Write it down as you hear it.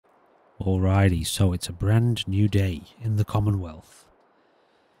Alrighty, so it's a brand new day in the Commonwealth.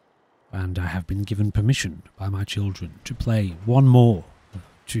 And I have been given permission by my children to play one more,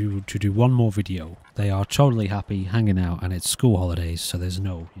 to do one more video. They are totally happy hanging out, and it's school holidays, so there's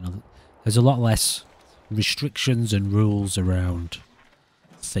no, there's a lot less restrictions and rules around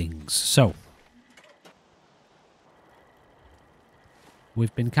things. So,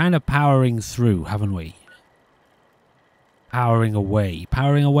 we've been kind of powering through, haven't we? Powering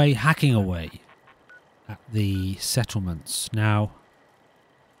away, hacking away at the settlements. Now,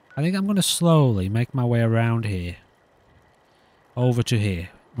 I think I'm going to slowly make my way around here, over to here.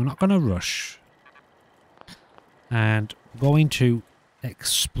 We're not going to rush, and going to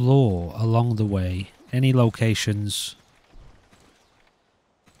explore along the way any locations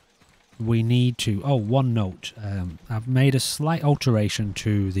we need to. Oh, one note, I've made a slight alteration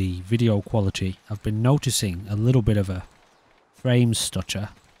to the video quality. I've been noticing a little bit of a frame stutter,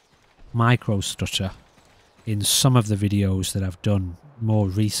 micro stutter, in some of the videos that I've done more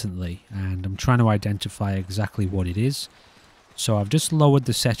recently, and I'm trying to identify exactly what it is. So I've just lowered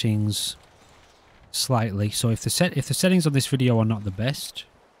the settings slightly. So if the settings on this video are not the best,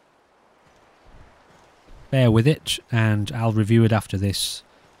 bear with it, and I'll review it after this.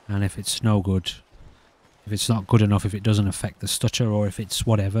 And if it's no good, if it's not good enough, if it doesn't affect the stutter, or if it's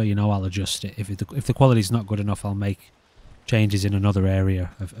whatever, I'll adjust it. If the quality's not good enough, I'll make changes in another area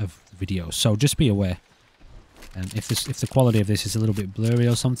of the video. So just be aware. And if the quality of this is a little bit blurry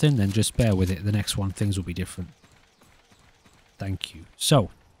or something, then just bear with it. The next one, things will be different. Thank you. So,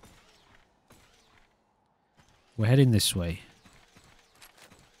 we're heading this way.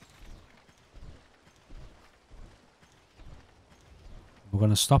 We're going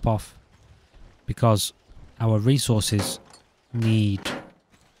to stop off because our resources need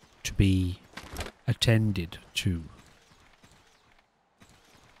to be attended to.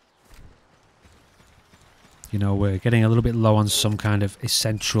 We're getting a little bit low on some kind of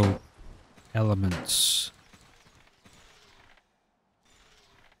essential elements.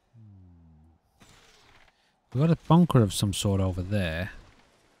 We've got a bunker of some sort over there.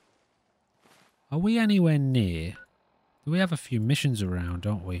 Are we anywhere near? We have a few missions around,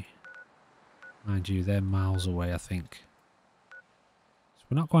 don't we? Mind you, they're miles away, I think. So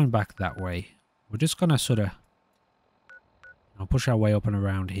we're not going back that way. We're just going to sort of push our way up and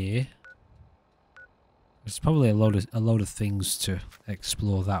around here. There's probably a load of things to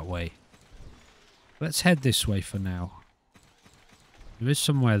explore that way. Let's head this way for now. There is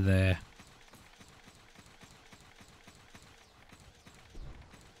somewhere there.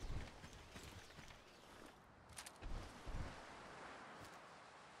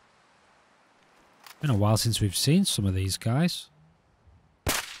 Been a while since we've seen some of these guys.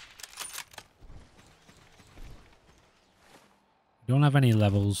 We don't have any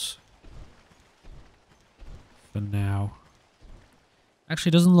levels for now.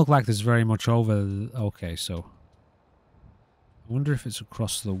 Actually, it doesn't look like there's very much over. Okay, so I wonder if it's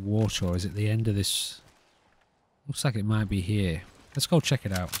across the water, or is it the end of this? Looks like it might be here. Let's go check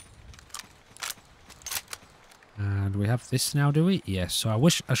it out. And we have this now, do we? Yes. So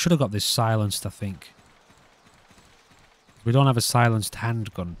I should have got this silenced, I think. We don't have a silenced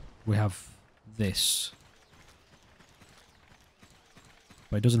handgun. We have this.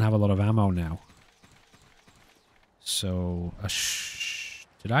 But it doesn't have a lot of ammo now. So,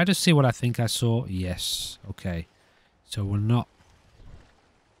 did I just see what I think I saw? Yes. Okay. So we're not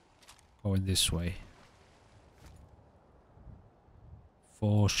going this way.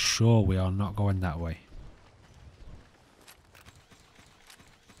 For sure we are not going that way.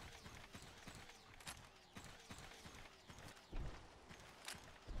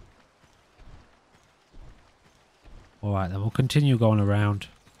 Alright, then we'll continue going around,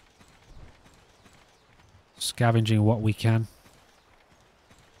 scavenging what we can.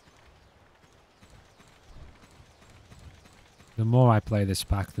 The more I play this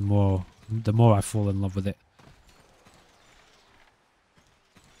pack, the more I fall in love with it.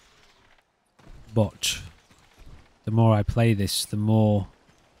 But the more I play this, the more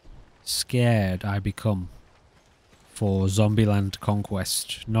scared I become for Zombieland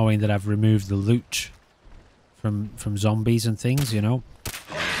Conquest, knowing that I've removed the loot from zombies and things,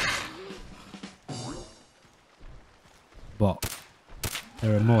 But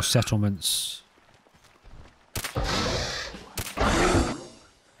there are more settlements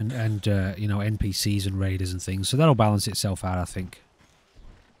and NPCs and raiders and things, so that'll balance itself out, I think.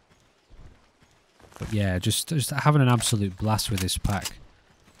 But yeah, just having an absolute blast with this pack.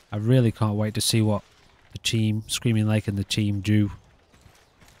 I really can't wait to see what the team, Screaming Lake and the team, do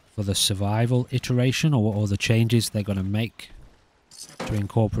for the survival iteration, or the changes they're going to make to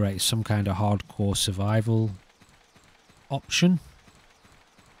incorporate some kind of hardcore survival option,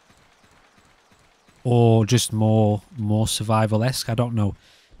 or just more survival-esque. I don't know.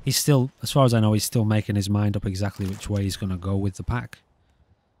 He's still, as far as I know, he's still making his mind up exactly which way he's going to go with the pack.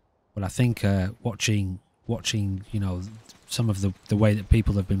 But I think watching, you know, some of the way that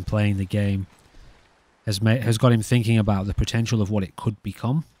people have been playing the game has got him thinking about the potential of what it could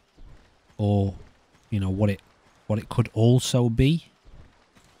become, or, you know, what it could also be.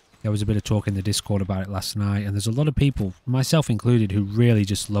 There was a bit of talk in the Discord about it last night, and there's a lot of people, myself included, who really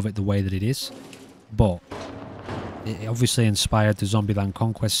just love it the way that it is. But it obviously inspired the Zombieland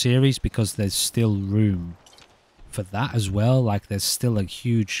Conquest series, because there's still room for that as well. Like, there's still a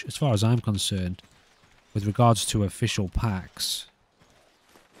huge, as far as I'm concerned, with regards to official packs,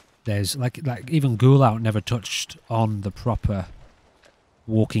 there's like even Ghoul Out never touched on the proper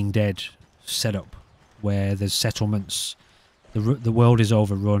Walking Dead setup, where there's settlements, the world is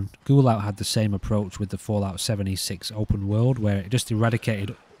overrun. Ghoul Out had the same approach with the Fallout 76 open world, where it just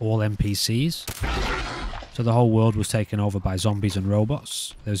eradicated all NPCs. So the whole world was taken over by zombies and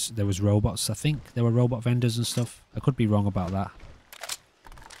robots. There was robots, I think. There were robot vendors and stuff. I could be wrong about that.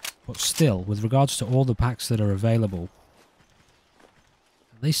 But still, with regards to all the packs that are available,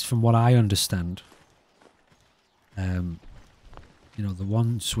 at least from what I understand, you know, the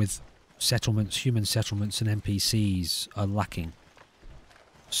ones with settlements, human settlements and NPCs are lacking.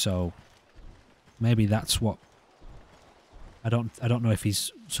 So maybe that's what, I don't know if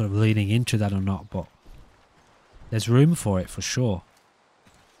he's sort of leaning into that or not, but there's room for it for sure.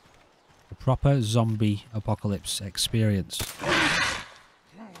 A proper zombie apocalypse experience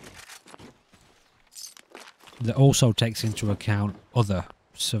that also takes into account other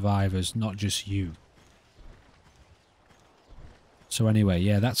survivors, not just you. So anyway,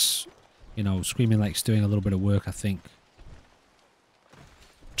 yeah, that's, you know, Screaming Lake's doing a little bit of work, I think,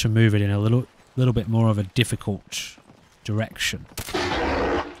 to move it in a little bit more of a difficult direction.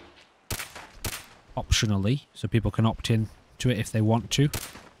 Optionally, so people can opt in to it if they want to.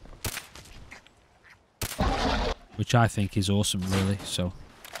 Which I think is awesome, really, so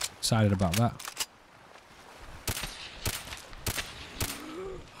excited about that.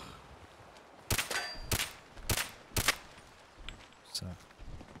 So.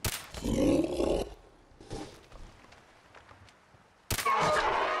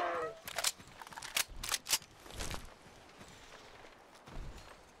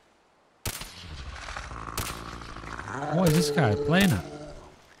 What is this guy playing at?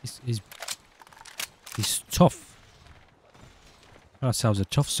 He's tough. Got ourselves a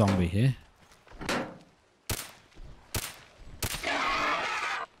tough zombie here.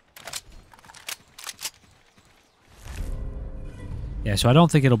 Yeah, so I don't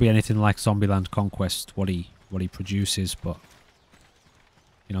think it'll be anything like Zombieland Conquest, what he produces, but,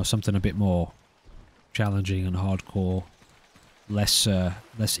 you know, something a bit more challenging and hardcore, less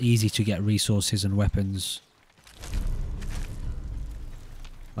easy to get resources and weapons.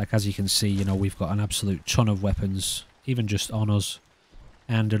 Like, as you can see, you know, we've got an absolute ton of weapons, even just on us,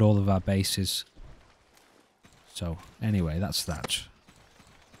 and at all of our bases. So, anyway, that's that.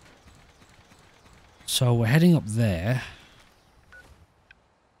 So, we're heading up there.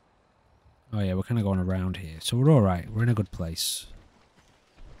 Oh yeah, we're kind of going around here. So we're alright, we're in a good place.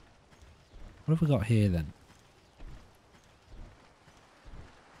 What have we got here then?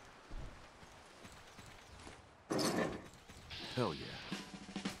 Hell yeah.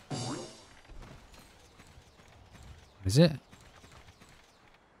 Is it?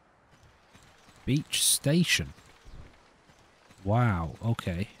 Beach Station. Wow,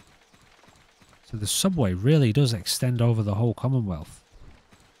 okay. So the subway really does extend over the whole Commonwealth.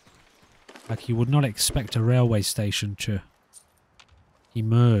 Like, you would not expect a railway station to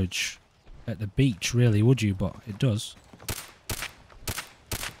emerge at the beach, really, would you? But it does.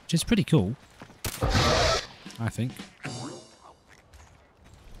 Which is pretty cool, I think.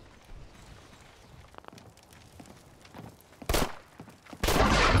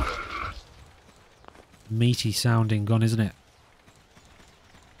 Meaty sounding gun, isn't it?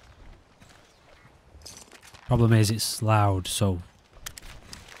 Problem is, it's loud, so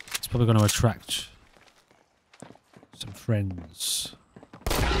it's probably going to attract some friends.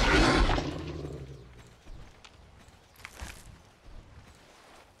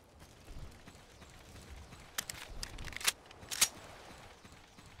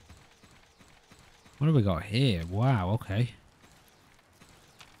 What have we got here? Wow, okay.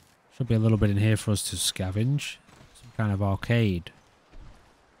 Should be a little bit in here for us to scavenge. Some kind of arcade.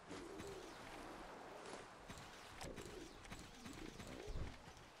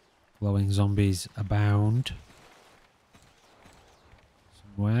 Glowing zombies abound.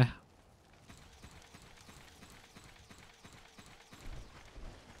 Where?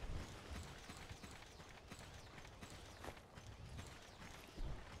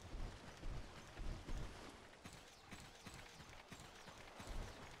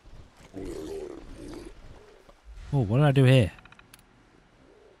 Oh, what did I do here?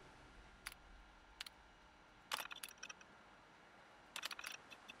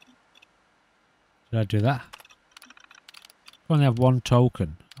 Did I do that? I only have 1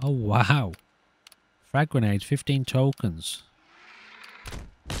 token. Oh, wow. Frag grenade, 15 tokens.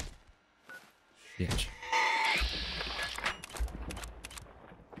 Shit.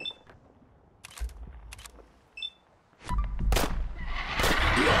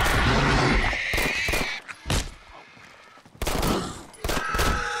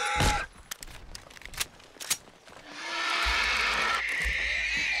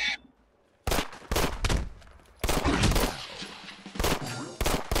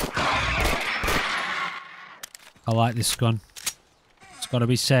 I like this gun. It's got to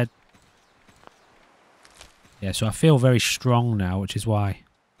be said. Yeah, so I feel very strong now, which is why,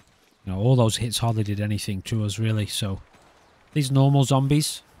 you know, all those hits hardly did anything to us, really. So these normal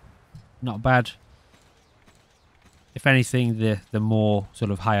zombies, not bad. If anything, the more sort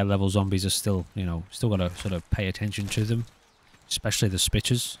of higher level zombies are still, you know, still got to sort of pay attention to them, especially the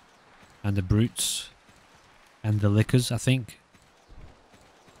spitters and the brutes and the lickers, I think.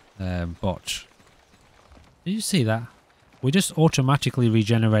 But did you see that? We just automatically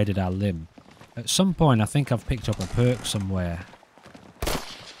regenerated our limb. At some point, I think I've picked up a perk somewhere.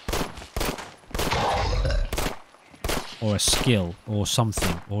 Or a skill, or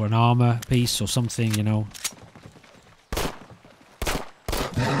something. Or an armor piece, or something, you know.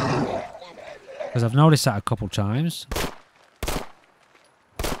 Because I've noticed that a couple times.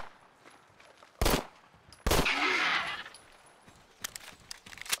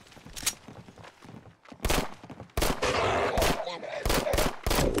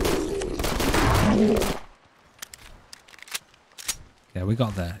 Yeah, we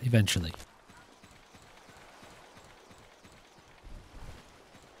got there eventually.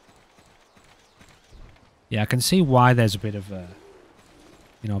 Yeah, I can see why there's a bit of a,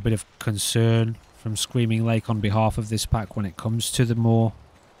 you know, a bit of concern from Screaming Lake on behalf of this pack when it comes to the more,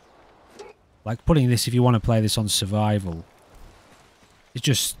 like putting this, if you want to play this on survival,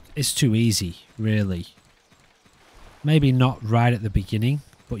 it's too easy, really. Maybe not right at the beginning,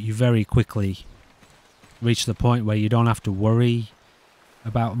 but you very quickly reach the point where you don't have to worry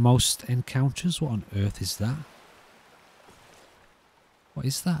about most encounters. What on earth is that? What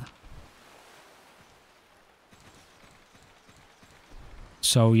is that?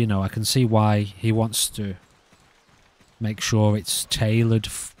 So, you know, I can see why he wants to make sure it's tailored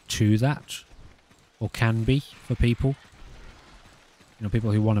to that, or can be for people. You know,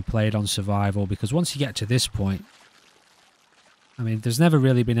 people who want to play it on survival, because once you get to this point, I mean, there's never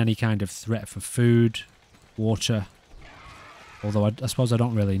really been any kind of threat for food, water, although I suppose I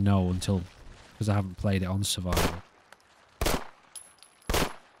don't really know until, because I haven't played it on survival.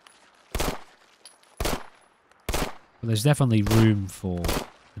 But there's definitely room for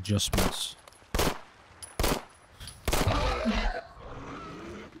adjustments.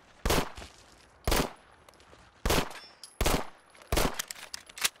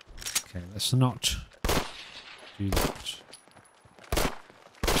 Okay, let's not do that.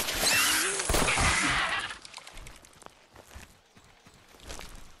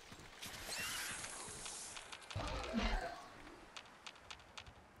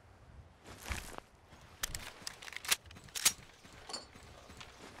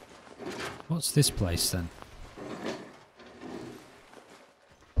 What's this place then?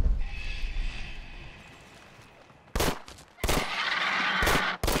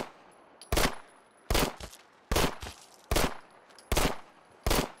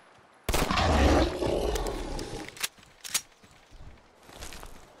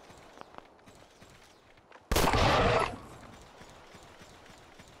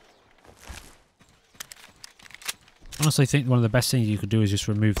 Honestly, I think one of the best things you could do is just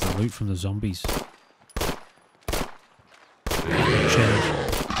remove the loot from the zombies.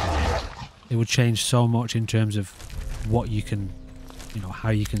 It would change so much in terms of what you can, you know, how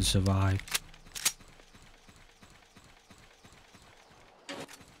you can survive.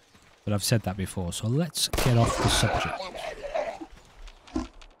 But I've said that before, so let's get off the subject.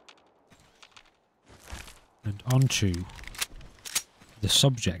 And onto the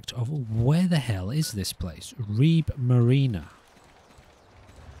subject of where the hell is this place? Reeb Marina.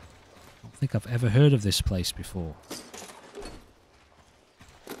 I don't think I've ever heard of this place before.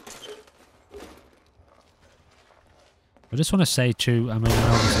 I just want to say too, I mean, I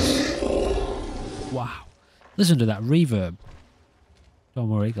know this is... Wow. Listen to that reverb. Don't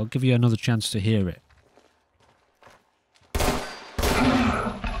worry, I'll give you another chance to hear it.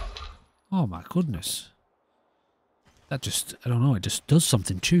 Oh my goodness. That just, I don't know, it just does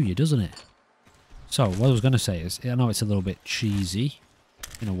something to you, doesn't it? So, what I was going to say is, I know it's a little bit cheesy,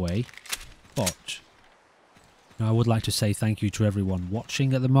 in a way, but you know, I would like to say thank you to everyone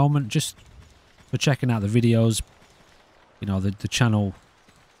watching at the moment, just for checking out the videos, you know, the channel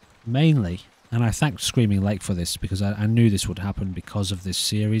mainly. And I thank Screaming Lake for this, because I knew this would happen because of this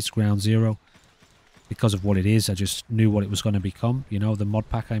series, Ground Zero. Because of what it is, I just knew what it was going to become, you know, the mod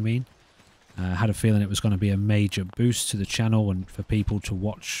pack I mean. I had a feeling it was going to be a major boost to the channel and for people to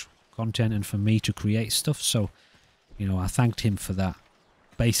watch content and for me to create stuff. So, you know, I thanked him for that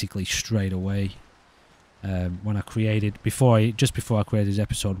basically straight away when I created, just before I created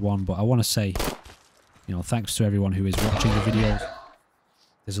episode 1. But I want to say, you know, thanks to everyone who is watching the videos.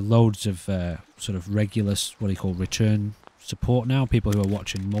 There's loads of sort of regular, what do you call, return support now. People who are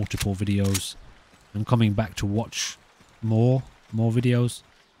watching multiple videos and coming back to watch more videos.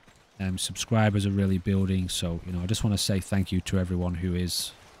 Subscribers are really building, so you know, I just want to say thank you to everyone who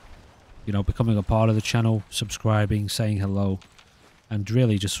is, you know, becoming a part of the channel, subscribing, saying hello, and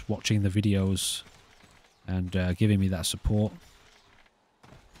really just watching the videos and giving me that support.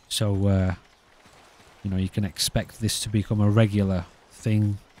 So you know, you can expect this to become a regular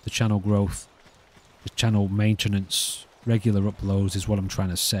thing. The channel growth, the channel maintenance, regular uploads is what I'm trying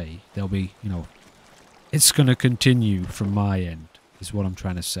to say. There'll be, you know, it's going to continue from my end is what I'm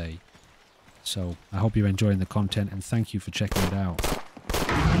trying to say. So I hope you're enjoying the content and thank you for checking it out.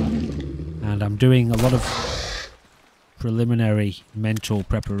 And I'm doing a lot of preliminary mental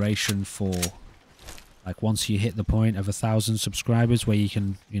preparation for, like, once you hit the point of 1,000 subscribers where you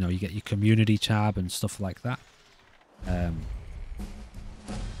can, you know, you get your community tab and stuff like that.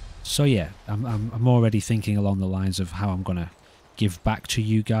 So yeah, I'm already thinking along the lines of how I'm gonna give back to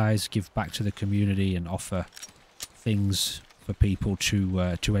you guys, give back to the community, and offer things for people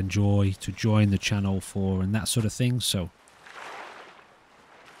to enjoy, to join the channel for, and that sort of thing. So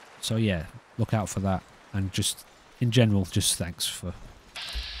yeah, look out for that. And just in general, just thanks for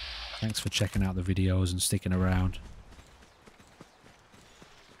checking out the videos and sticking around.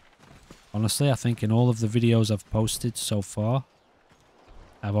 Honestly, I think in all of the videos I've posted so far,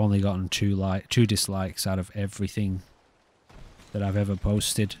 I've only gotten 2 dislikes out of everything that I've ever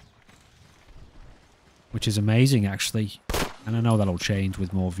posted, which is amazing actually. And I know that'll change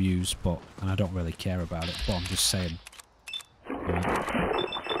with more views, and I don't really care about it, but I'm just saying, you know,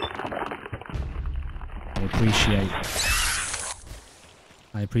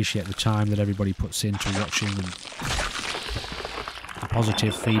 I appreciate the time that everybody puts into watching and the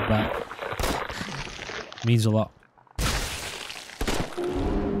positive feedback. It means a lot.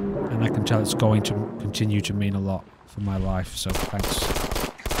 And I can tell it's going to continue to mean a lot for my life, so thanks.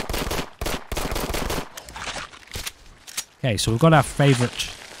 Okay, so we've got our favourite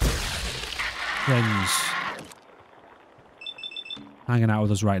friends hanging out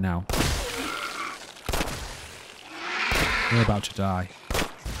with us right now. We're about to die.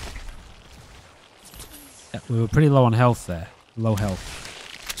 Yeah, we were pretty low on health there. Low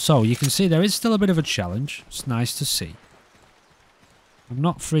health. So, you can see there is still a bit of a challenge. It's nice to see. I'm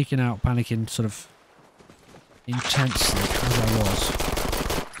not freaking out, panicking sort of intensely as I was.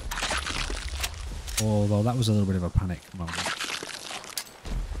 Although that was a little bit of a panic moment.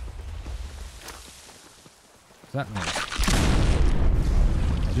 Is that right?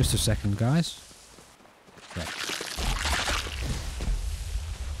 Just a second, guys. Okay.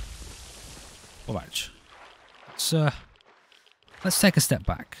 Alright. Let's take a step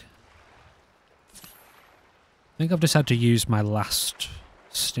back. I think I've just had to use my last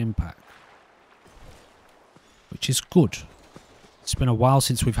stim pack, which is good. It's been a while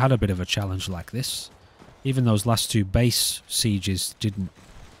since we've had a bit of a challenge like this. Even those last 2 base sieges didn't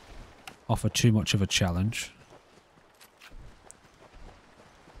offer too much of a challenge.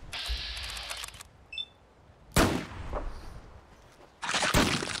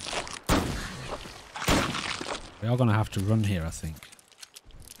 We are going to have to run here, I think.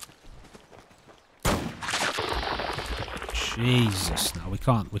 Jesus, no, we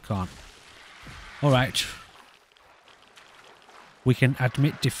can't. Alright. We can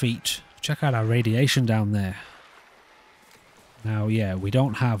admit defeat. Check out our radiation down there. Now, yeah, we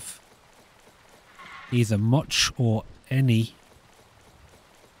don't have either much or any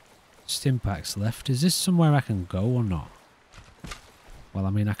stim packs left. Is this somewhere I can go or not? Well, I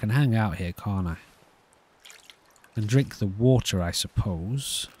mean, I can hang out here, can't I? And drink the water, I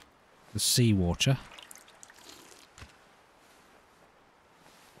suppose. The seawater.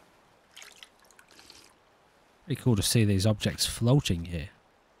 Pretty cool to see these objects floating here.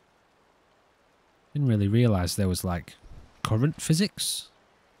 Didn't really realise there was like current physics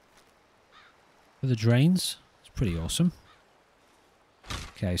for the drains. It's pretty awesome.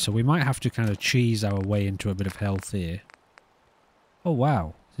 Okay, so we might have to kind of cheese our way into a bit of health here. Oh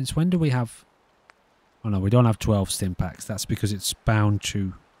wow, since when do we have... Oh no, we don't have 12 stim packs. That's because it's bound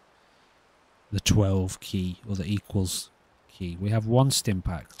to the 12 key, or the equals key. We have 1 stim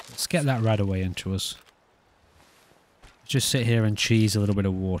pack. Let's get that right away into us. Just sit here and cheese a little bit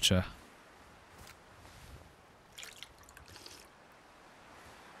of water.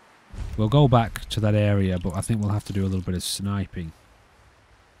 We'll go back to that area, but I think we'll have to do a little bit of sniping.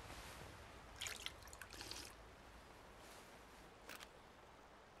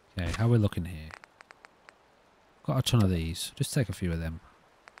 Okay, how are we looking here? Got a ton of these. Just take a few of them.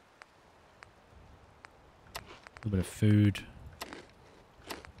 A little bit of food.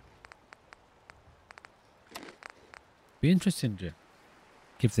 Be interesting to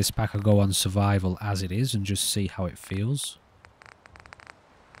give this pack a go on survival as it is and just see how it feels.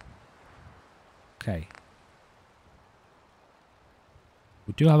 Okay.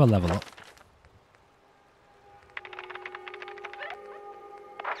 We do have a level up.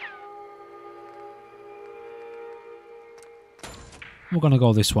 We're going to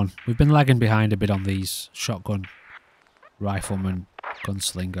go this one. We've been lagging behind a bit on these shotgun, rifleman,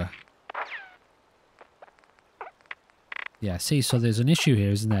 gunslinger. Yeah, see, so there's an issue here,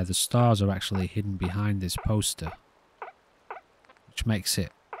 isn't there? The stars are actually hidden behind this poster, which makes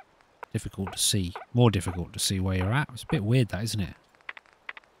it difficult to see, more difficult to see where you're at. It's a bit weird, that, isn't it?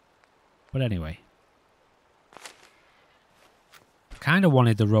 But anyway. I kind of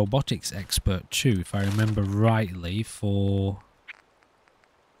wanted the robotics expert too, if I remember rightly, for...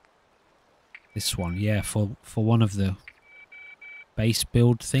 this one, yeah, for one of the base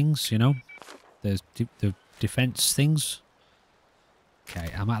build things, you know? There's the defense things.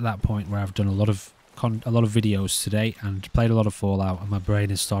 Okay, I'm at that point where I've done a lot of videos today and played a lot of Fallout, and my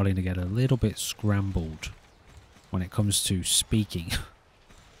brain is starting to get a little bit scrambled when it comes to speaking.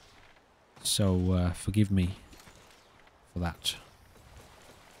 So forgive me for that.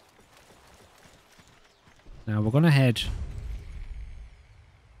 Now we're going to head...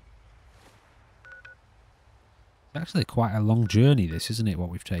 It's actually quite a long journey, this, isn't it, what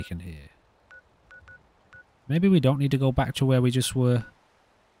we've taken here? Maybe we don't need to go back to where we just were.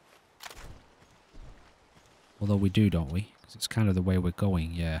 Although we do, don't we? Because it's kind of the way we're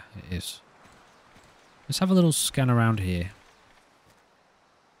going. Yeah, it is. Let's have a little scan around here.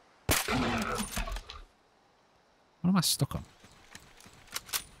 What am I stuck on?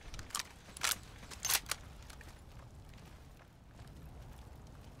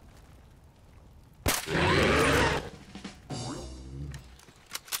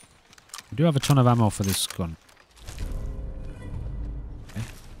 We do have a ton of ammo for this gun. Okay.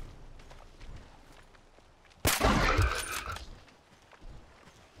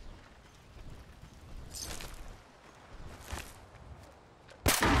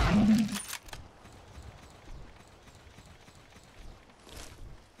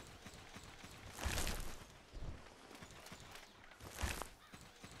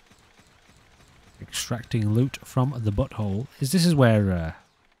 Extracting loot from the butthole. This where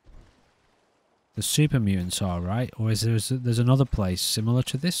the super mutants are, right? Or is there's another place similar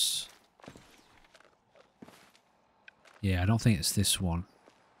to this? Yeah, I don't think it's this one.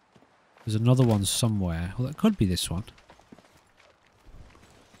 There's another one somewhere. Well, it could be this one.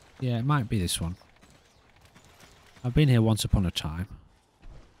 Yeah, it might be this one. I've been here once upon a time.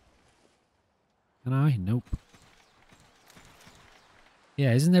 Can I? Nope.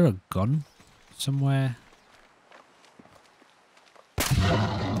 Yeah, isn't there a gun somewhere?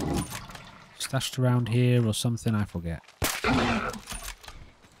 Stashed around here or something, I forget.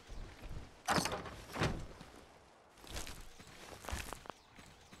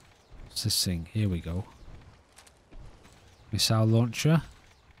 What's this thing? Here we go. Missile launcher.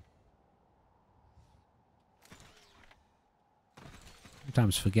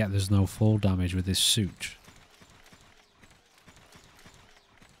 Sometimes forget there's no fall damage with this suit.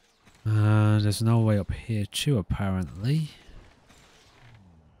 There's no way up here too, apparently.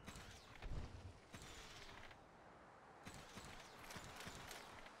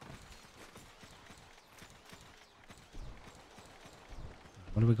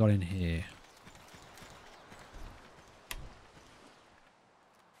 What have we got in here?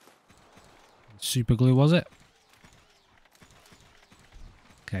 Super glue, was it?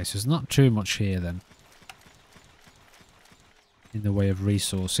 Okay, so there's not too much here then, in the way of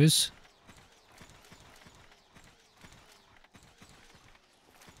resources.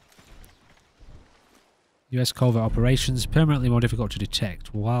 US covert operations, permanently more difficult to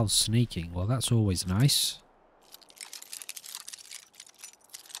detect while sneaking. Well, that's always nice.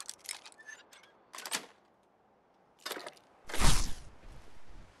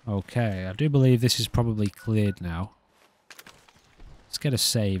 Okay, I do believe this is probably cleared now. Let's get a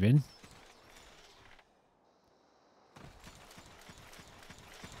save in.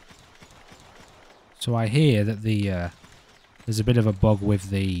 So I hear that there's a bit of a bug with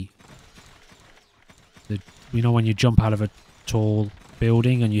the you know when you jump out of a tall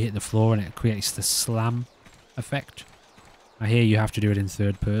building and you hit the floor and it creates the slam effect. I hear you have to do it in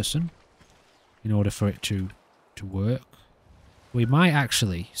third person in order for it to work. We might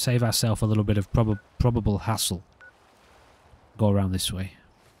actually save ourselves a little bit of probable hassle. Go around this way.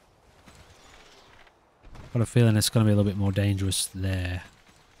 Got a feeling it's going to be a little bit more dangerous there.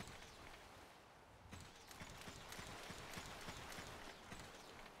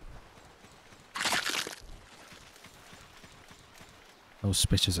 Those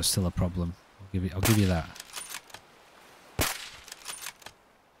spitters are still a problem. I'll give you that.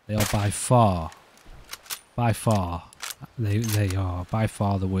 They are by far, they are by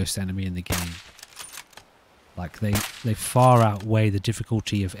far the worst enemy in the game. Like they far outweigh the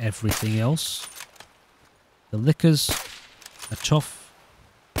difficulty of everything else. The lickers are tough.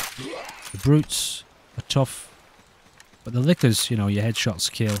 The brutes are tough. But the lickers, you know, your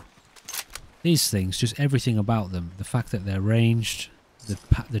headshots kill. These things, just everything about them. The fact that they're ranged.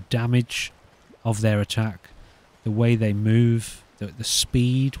 The damage of their attack, the way they move, the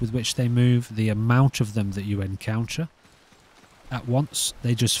speed with which they move, the amount of them that you encounter at once,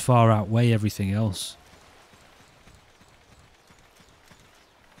 they just far outweigh everything else.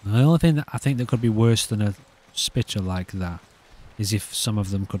 The only thing that I think that could be worse than a spitter like that is if some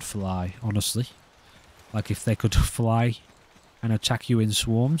of them could fly, honestly. Like if they could fly and attack you in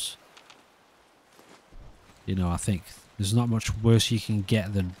swarms. You know, I think there's not much worse you can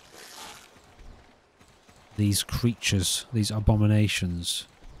get than these creatures, these abominations.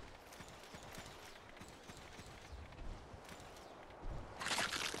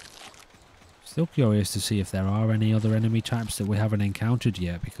 Still curious to see if there are any other enemy types that we haven't encountered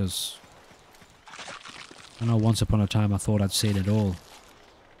yet, because I know once upon a time I thought I'd seen it all.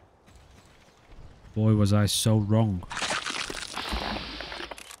 Boy, was I so wrong.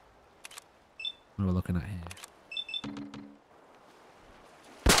 What are we looking at here?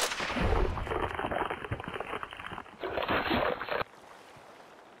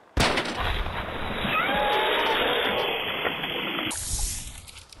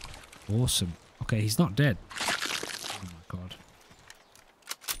 Awesome. Okay, he's not dead. Oh my god.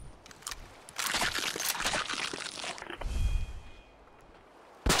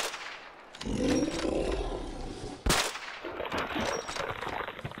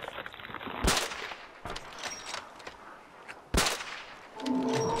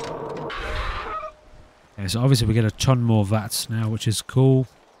 Okay, so obviously we get a ton more VATs now, which is cool.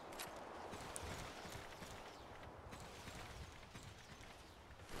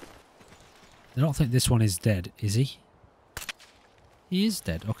 I don't think this one is dead, is he? He is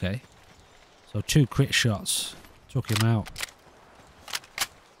dead, okay. So 2 crit shots took him out.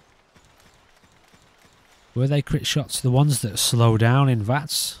 Were they crit shots? The ones that slow down in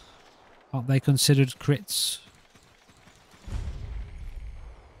VATs? Aren't they considered crits?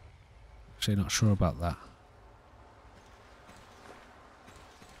 Actually not sure about that.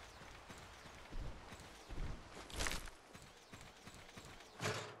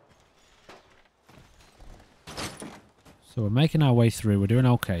 So we're making our way through, we're doing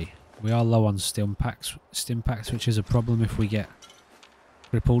okay. We are low on stim packs, which is a problem if we get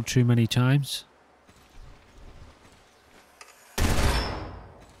crippled too many times.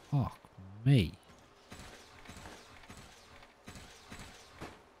 Fuck me.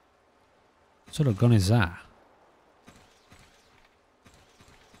 What sort of gun is that?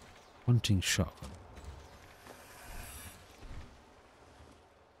 Hunting shotgun.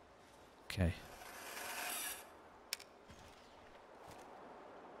 Okay.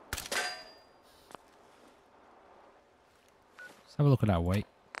 Let's have a look at our weight.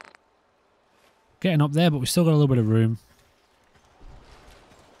 Getting up there, but we've still got a little bit of room.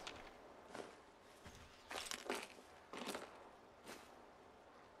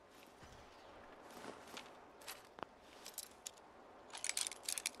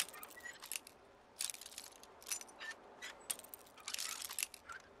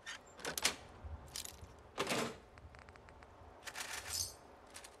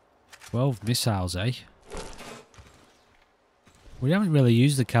 "12 missiles, eh? We haven't really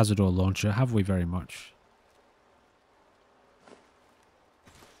used the Cazador launcher, have we, very much?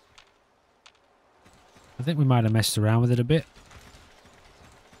 I think we might have messed around with it a bit.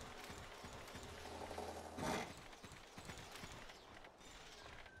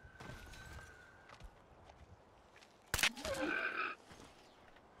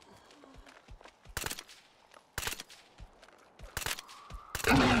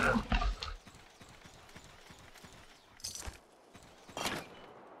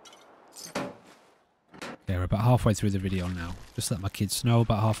 Okay, we're about halfway through the video now. Just let my kids know,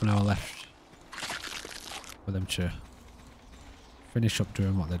 about half an hour left for them to finish up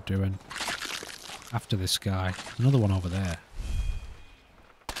doing what they're doing. After this guy, another one over there.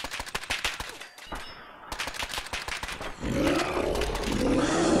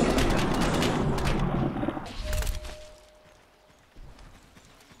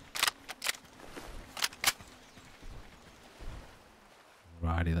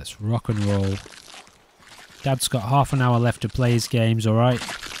 Alrighty, let's rock and roll. Dad's got half an hour left to play his games, alright?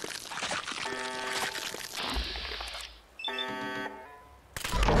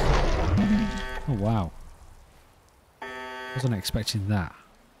 Oh wow. Wasn't expecting that.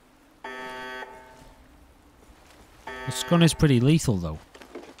 The scone is pretty lethal though.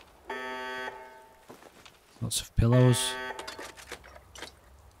 Lots of pillows.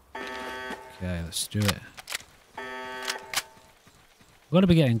 Okay, let's do it. We've got to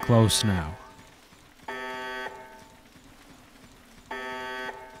be getting close now.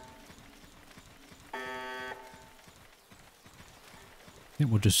 I think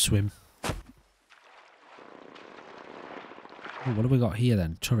we'll just swim. Oh, what have we got here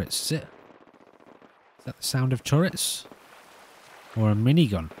then? Turrets, is it? Is that the sound of turrets? Or a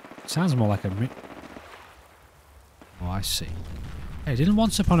minigun? Sounds more like a Oh, I see. Hey, didn't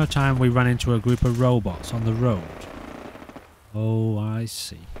once upon a time we ran into a group of robots on the road? Oh, I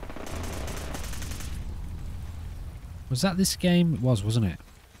see. Was that this game? It was, wasn't it?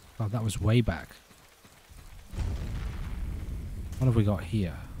 Oh, that was way back. What have we got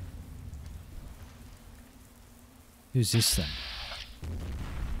here? Who's this then?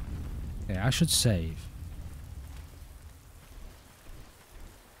 Okay, I should save.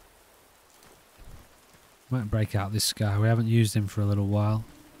 Might break out this guy. We haven't used him for a little while.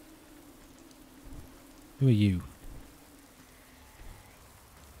 Who are you?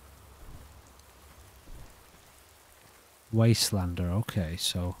 Wastelander. Okay,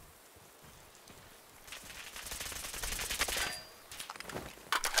 so...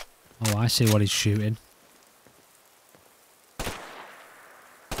 Oh, I see what he's shooting.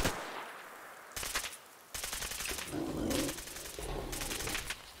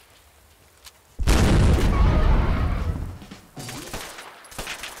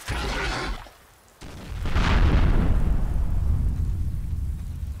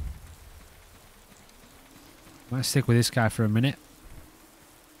 Might stick with this guy for a minute.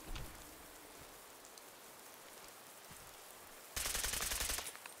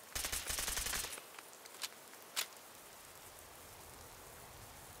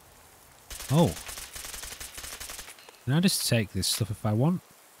 Oh. Can I just take this stuff if I want?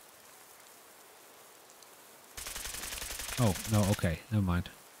 Oh, no, okay. Never mind.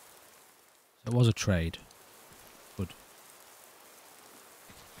 So it was a trade. Good.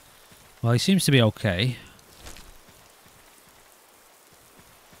 Well, he seems to be okay.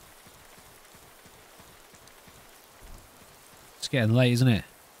 It's getting late, isn't it?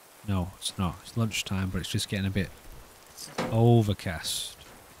 No, it's not. It's lunchtime, but it's just getting a bit overcast.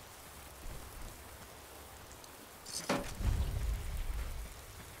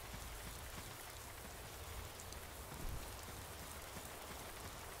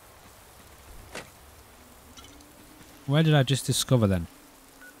 Where did I just discover then?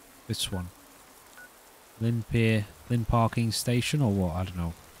 This one. Lynn Pier, Lynn Parking Station or what? I don't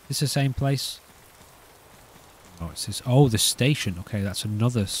know. Is this the same place? Oh, it's this. Oh, the station. Okay, that's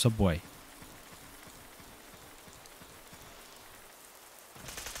another subway.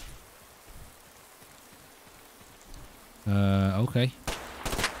 Okay.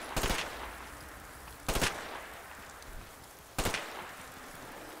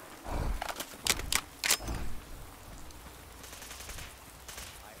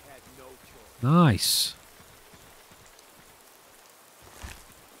 Nice.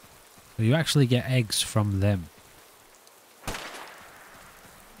 So you actually get eggs from them.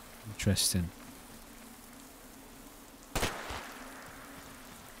 Interesting.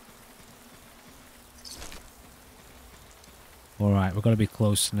 Alright, we've got to be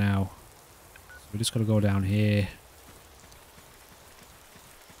close now. So we just got to go down here.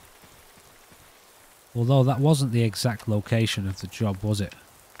 Although that wasn't the exact location of the job, was it?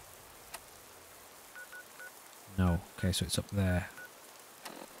 No. Okay, so it's up there.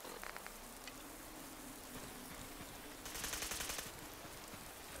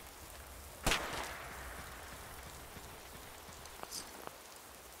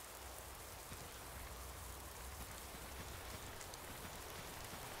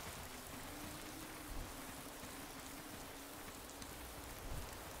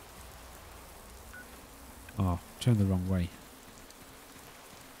 Oh, turned the wrong way.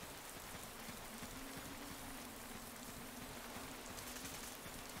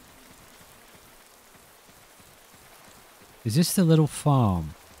 Is this the little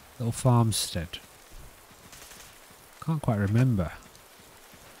farm? Little farmstead? Can't quite remember.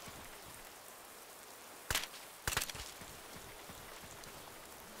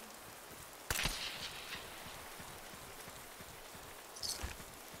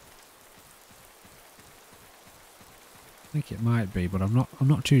 I think it might be, but I'm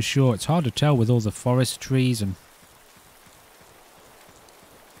not too sure. It's hard to tell with all the forest trees and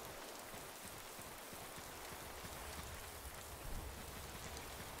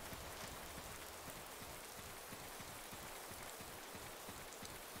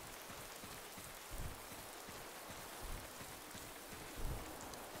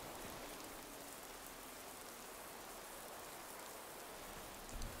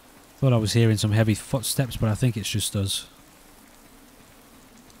thought I was hearing some heavy footsteps, but I think it's just us.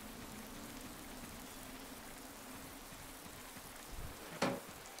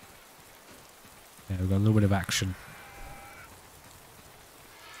 Yeah, we've got a little bit of action.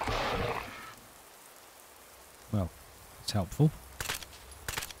 Well, it's helpful.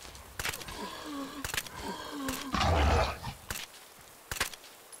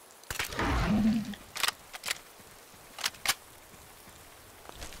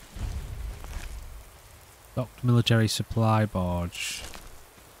 Docked military supply barge.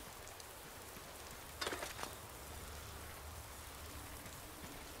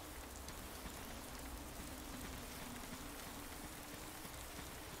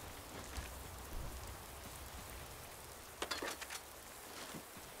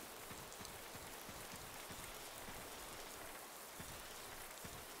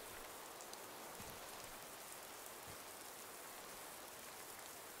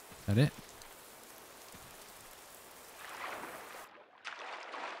 Is that it?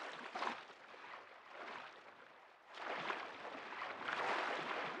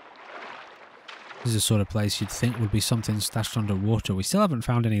 This is the sort of place you'd think would be something stashed underwater. We still haven't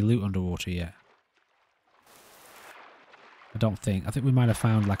found any loot underwater yet. I don't think. I think we might have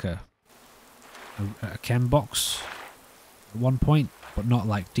found like a chem box at one point, but not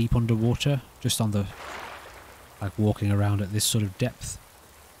like deep underwater. Just on the, like walking around at this sort of depth.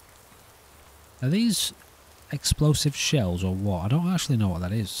 Are these explosive shells or what? I don't actually know what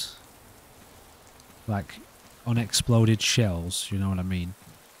that is. Like unexploded shells, you know what I mean?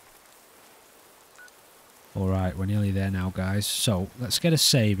 Alright, we're nearly there now, guys. So, let's get a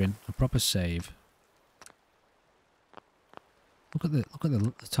save in. A proper save. Look at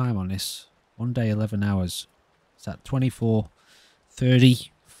the time on this. 1 day, 11 hours. It's at 24,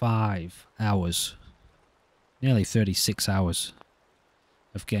 35 hours. Nearly 36 hours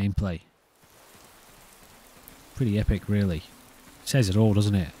of gameplay. Pretty epic, really. It says it all,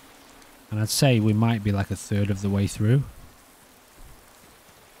 doesn't it? And I'd say we might be like a third of the way through.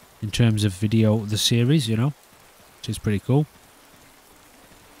 In terms of the series, you know, which is pretty cool.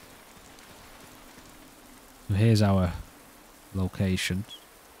 So here's our location.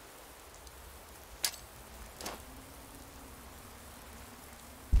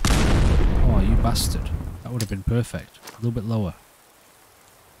 Oh, you bastard. That would have been perfect. A little bit lower.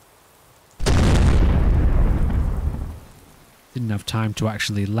 Didn't have time to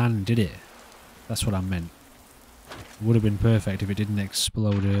actually land, did it? That's what I meant. It would have been perfect if it didn't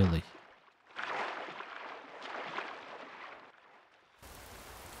explode early.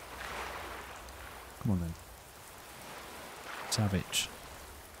 Come on then. Savage.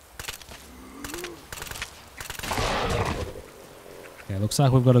 Okay, looks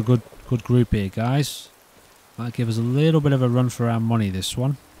like we've got a good group here, guys. Might give us a little bit of a run for our money, this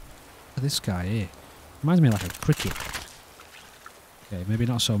one. Look at this guy here. Reminds me of like a cricket. Okay, maybe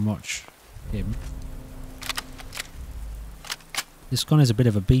not so much him. This gun is a bit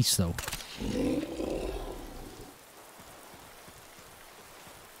of a beast, though.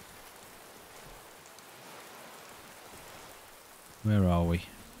 Where are we?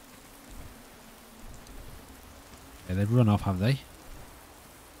 Okay, they've run off, have they?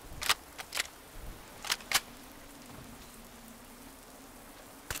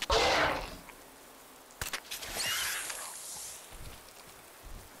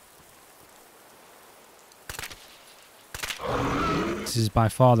 This is by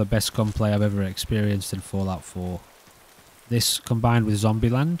far the best gunplay I've ever experienced in Fallout 4. This combined with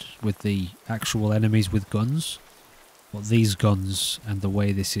Zombieland, with the actual enemies with guns. But these guns and the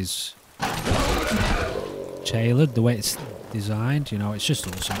way this is tailored, the way it's designed, you know, it's just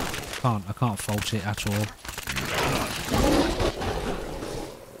awesome. I can't fault it at all.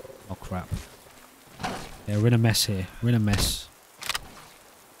 Oh crap. Yeah, we're in a mess here. We're in a mess.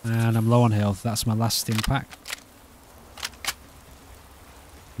 And I'm low on health. That's my last stim pack.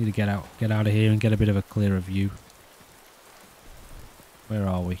 Need to get out of here and get a bit of a clearer view. Where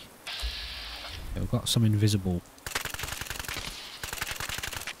are we? Okay, we've got some invisible.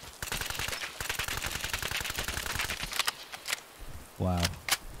 Wow.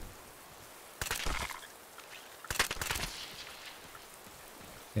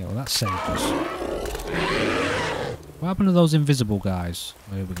 Okay, well that saved us. What happened to those invisible guys?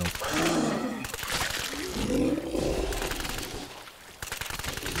 Oh, here we go.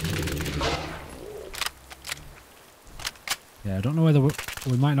 Yeah, I don't know whether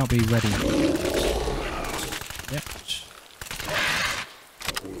we might not be ready. Yep.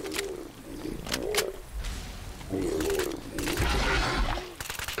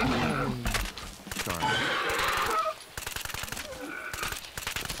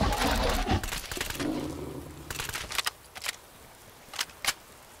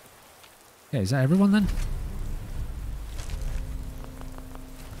 Okay, is that everyone then?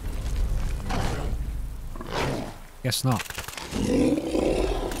 Guess not.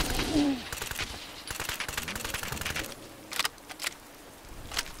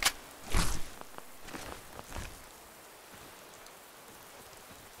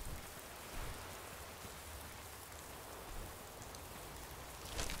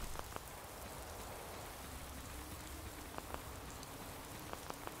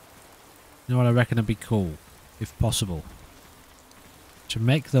 You know what I reckon would be cool, if possible? To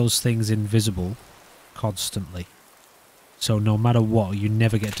make those things invisible constantly. So no matter what, you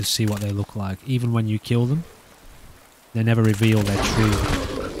never get to see what they look like. Even when you kill them, they never reveal their true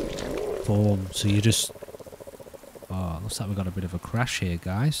form. So you just... Oh, looks like we've got a bit of a crash here,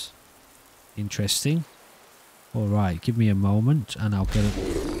 guys. Interesting. Alright, give me a moment and I'll get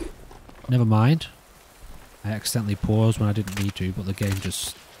it. Never mind. I accidentally paused when I didn't need to, but the game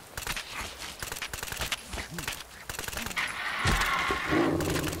just...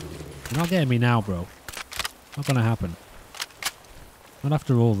 You're not getting me now, bro. Not gonna happen. Not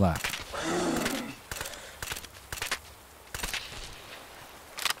after all that.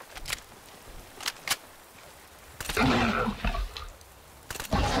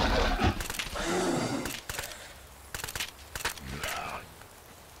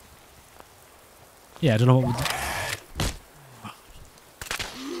 Yeah, I don't know what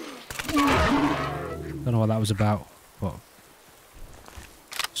don't know what that was about, but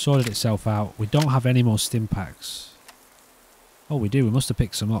sorted itself out. We don't have any more stim packs. Oh, we do. We must have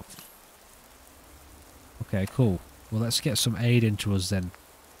picked some up. Okay, cool. Well, let's get some aid into us then.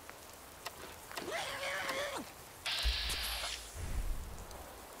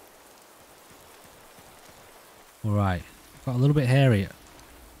 Alright. Got a little bit hairy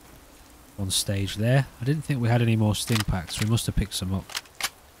on stage there. I didn't think we had any more stim packs. We must have picked some up.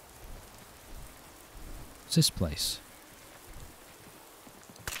 What's this place?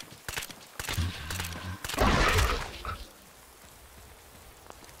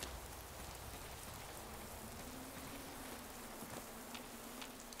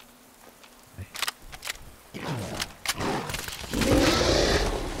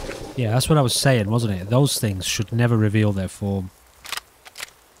 Yeah, that's what I was saying, wasn't it? Those things should never reveal their form.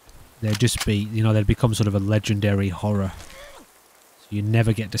 They'd just be, you know, they'd become sort of a legendary horror. So you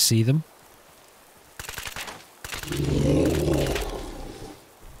never get to see them.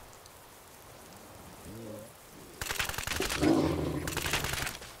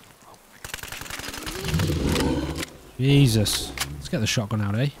 Jesus. Let's get the shotgun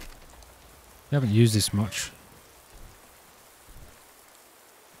out, eh? We haven't used this much.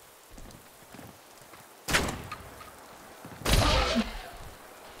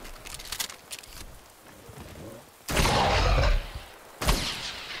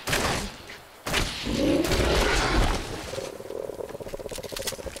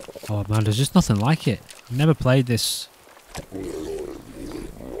 Oh man, there's just nothing like it. I've never played this. In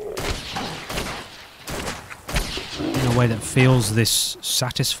a way that feels this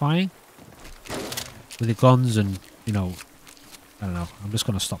satisfying. With the guns and, you know, I don't know. I'm just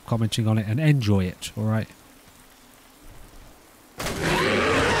going to stop commenting on it and enjoy it, alright?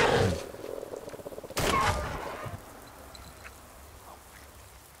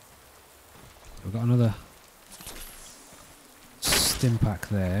 We've got another stim pack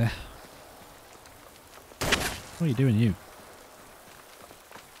there. What are you doing, you?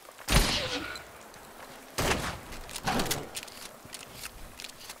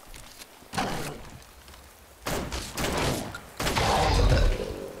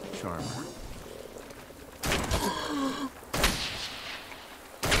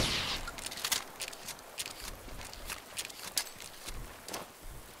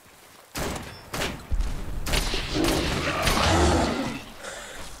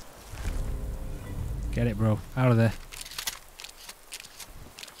 Get it, bro. Out of there.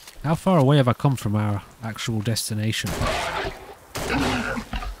 How far away have I come from our actual destination?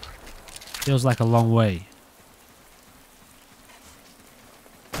 Feels like a long way.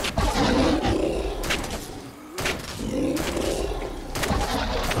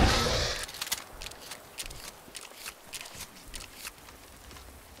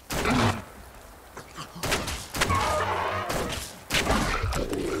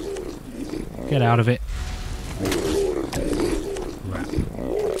 Get out of it. Crap.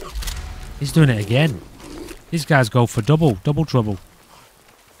 He's doing it again. These guys go for double trouble.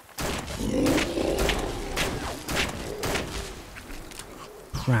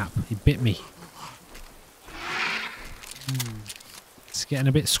 Crap, he bit me. It's getting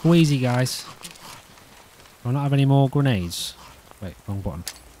a bit squeezy, guys. Do I not have any more grenades? Wait, wrong button.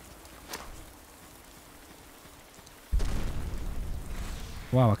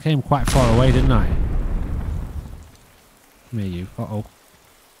 Wow, I came quite far away, didn't I? Come here, you. Uh-oh.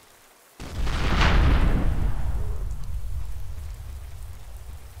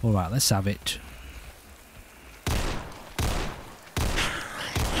 Alright, let's have it.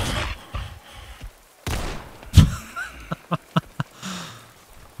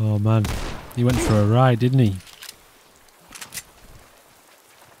 Oh, man. He went for a ride, didn't he?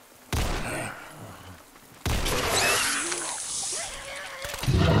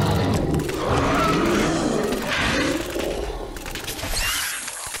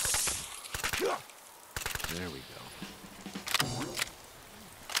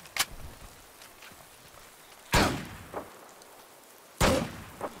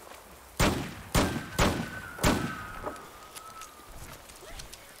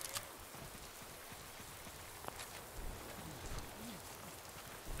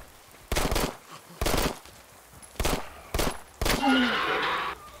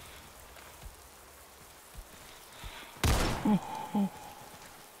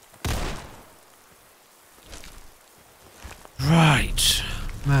 Right.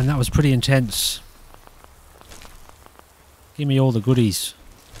 Man, that was pretty intense. Give me all the goodies.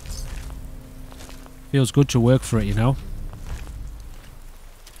 Feels good to work for it, you know?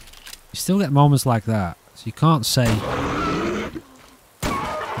 You still get moments like that, so you can't say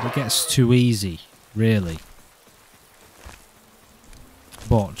that it gets too easy, really.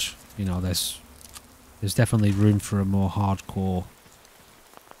 But, you know, there's definitely room for a more hardcore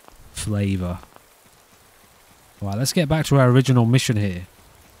flavour. Alright, let's get back to our original mission here.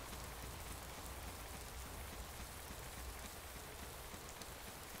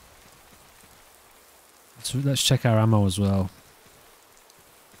 So let's check our ammo as well.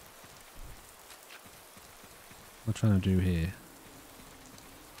 What am I trying to do here?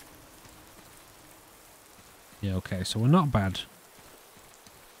 Yeah, okay, so we're not bad.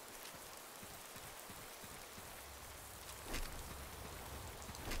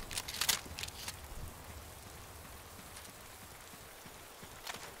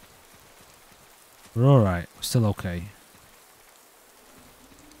 We're alright, we're still okay.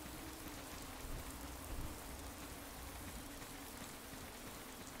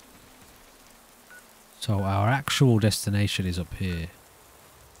 So our actual destination is up here.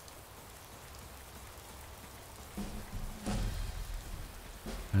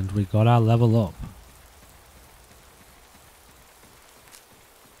 And we got our level up.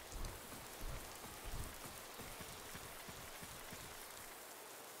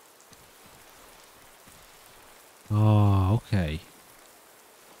 Oh, okay.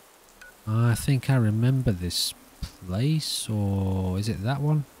 I think I remember this place, or is it that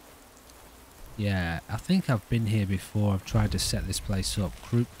one? Yeah, I think I've been here before. I've tried to set this place up.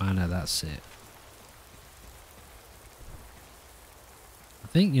 Group Manor, that's it. I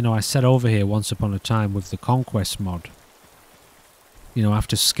think, you know, I set over here once upon a time with the Conquest mod. You know,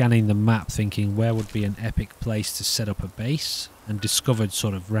 after scanning the map thinking where would be an epic place to set up a base, and discovered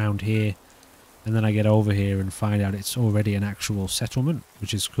sort of round here. And then I get over here and find out it's already an actual settlement,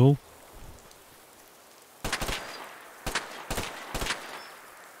 which is cool.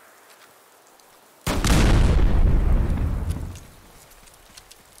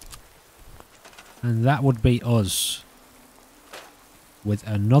 And that would be us with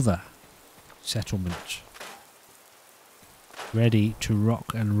another settlement ready to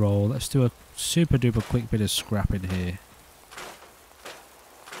rock and roll. Let's do a super duper quick bit of scrapping here.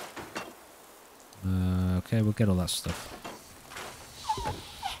 Okay, we'll get all that stuff.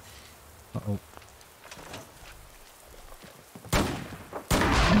 Uh-oh.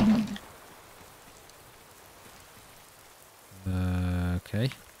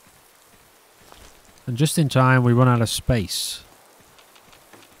 Okay. And just in time, we run out of space.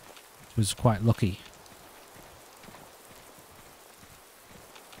 Which was quite lucky.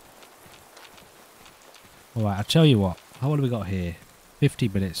 Alright, I'll tell you what. How long have we got here? 50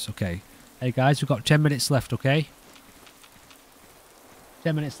 minutes, okay. Hey guys, we've got 10 minutes left, okay?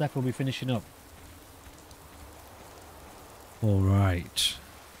 10 minutes left, we'll be finishing up. Alright.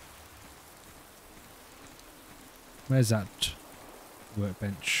 Where's that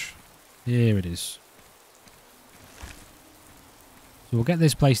workbench? Here it is. So we'll get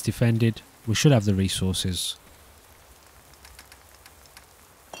this place defended. We should have the resources.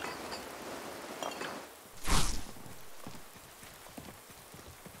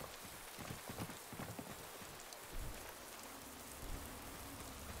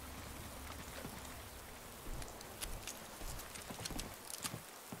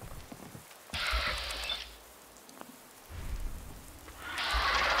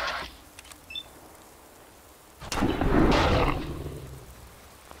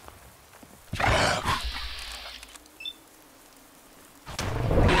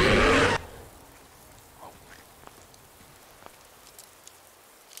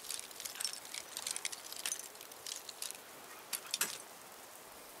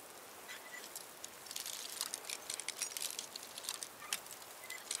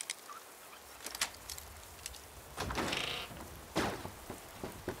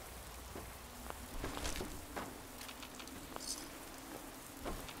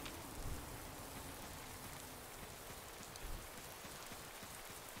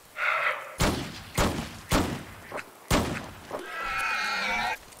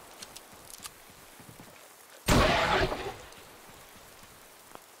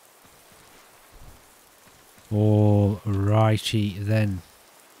 Alrighty then.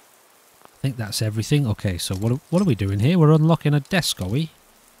 I think that's everything. Okay, so what are we doing here? We're unlocking a desk, are we?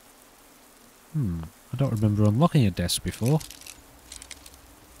 I don't remember unlocking a desk before.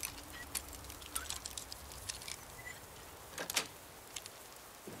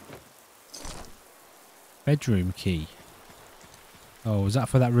 Bedroom key. Oh, was that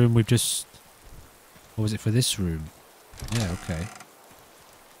for that room we've just... Or was it for this room? Yeah, okay.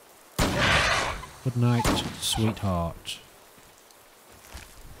 Good night, sweetheart.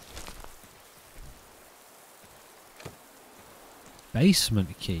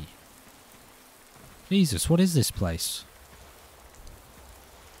 Basement key. Jesus, what is this place?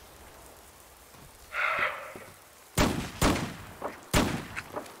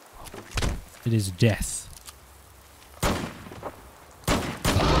 It is death.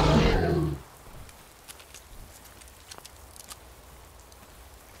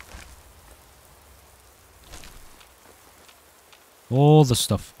 All the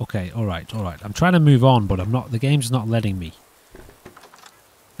stuff. Okay, alright, alright. I'm trying to move on, but I'm not. The game's not letting me.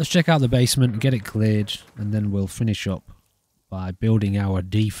 Let's check out the basement, get it cleared, and then we'll finish up by building our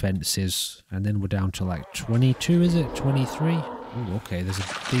defences. And then we're down to like 22, is it? 23? Oh, okay, there's a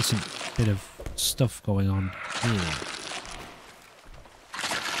decent bit of stuff going on here.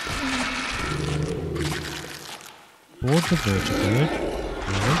 Board the vertibird.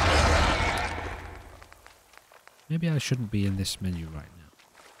 Really? Maybe I shouldn't be in this menu right now.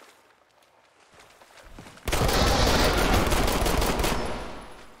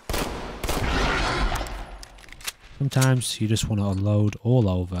 Sometimes you just want to unload all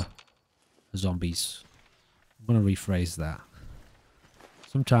over the zombies. I'm going to rephrase that.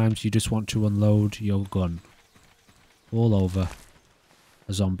 Sometimes you just want to unload your gun all over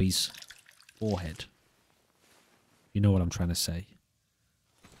a zombie's forehead. You know what I'm trying to say.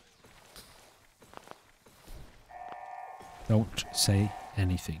 Don't say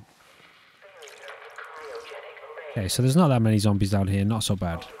anything. Okay, so there's not that many zombies down here, not so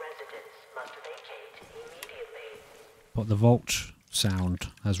bad. But the vault sound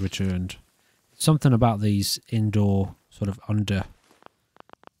has returned. Something about these indoor, sort of under,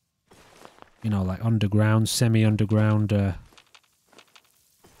 you know, like underground, semi-underground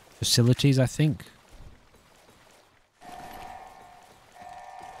facilities, I think.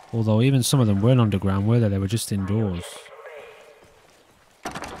 Although even some of them weren't underground, were they? They were just indoors.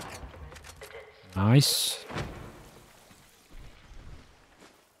 Nice.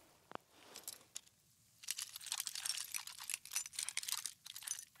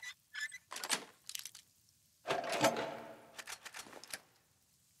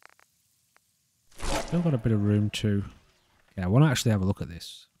 Still got a bit of room too. Yeah, I want to actually have a look at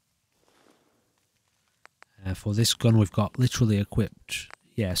this. For this gun we've got literally equipped.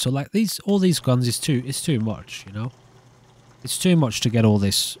 Yeah, so like all these guns is too much, you know? It's too much to get all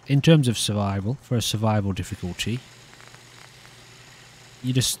this in terms of survival, for a survival difficulty.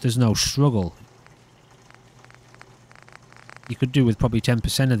 There's no struggle. You could do with probably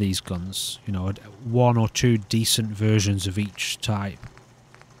 10% of these guns, you know, one or two decent versions of each type.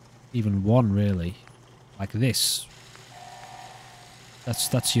 Even one, really. like this.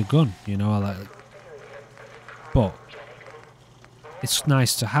 That's your gun, you know. Like, but it's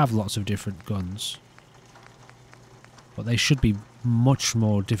nice to have lots of different guns, but they should be much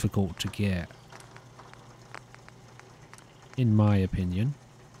more difficult to get, in my opinion.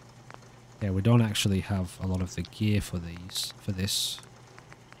 Yeah, we don't actually have a lot of the gear for this.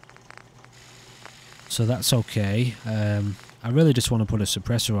 So that's okay. I really just want to put a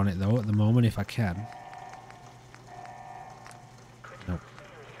suppressor on it though at the moment if I can. Nope.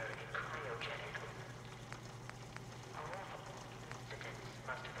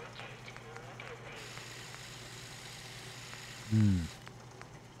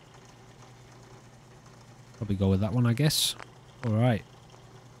 Probably go with that one, I guess. Alright.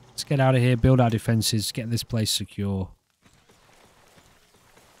 Let's get out of here, build our defences, get this place secure.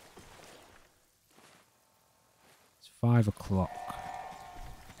 It's 5 o'clock.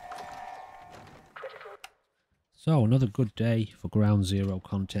 So, another good day for Ground Zero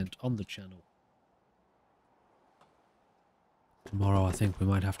content on the channel. Tomorrow I think we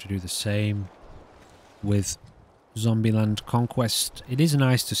might have to do the same with Zombieland Conquest. It is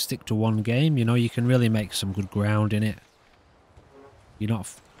nice to stick to one game, you know, you can really make some good ground in it. You're not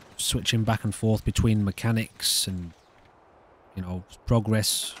switching back and forth between mechanics and, you know,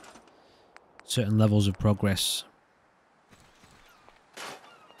 progress, certain levels of progress.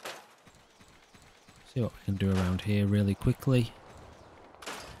 See what we can do around here really quickly.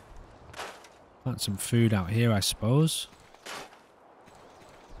 Plant some food out here, I suppose.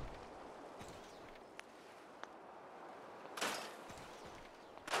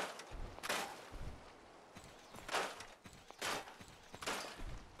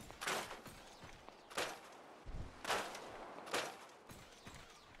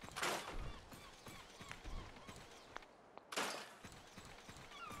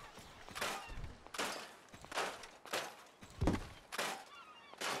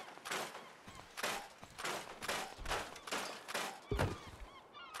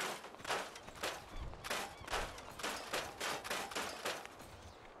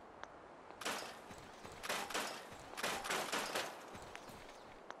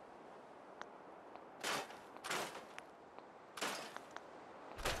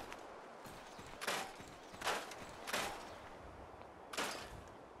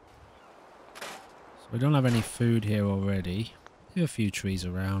 We don't have any food here already. There are a few trees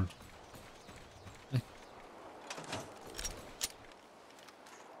around.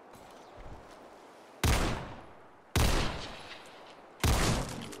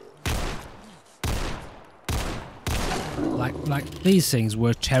 Like these things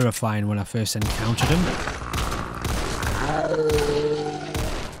were terrifying when I first encountered them.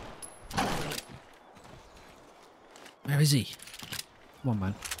 Where is he? Come on,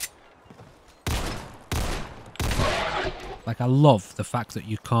 man. Like, I love the fact that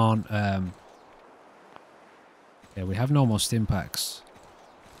you can't, yeah, we have no more stim packs.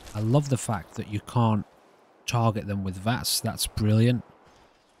 I love the fact that you can't target them with VATS. That's brilliant.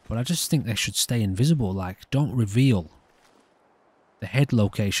 But I just think they should stay invisible. Like, don't reveal the head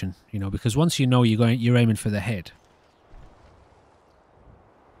location, you know, because once you know you're aiming for the head.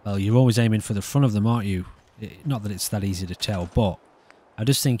 Well, you're always aiming for the front of them, aren't you? Not that it's that easy to tell, but I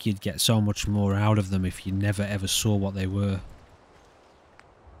just think you'd get so much more out of them if you never ever saw what they were.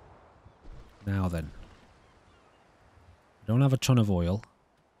 Now then. I don't have a ton of oil.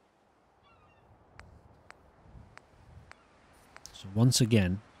 So once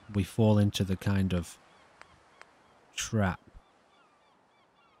again, we fall into the kind of trap.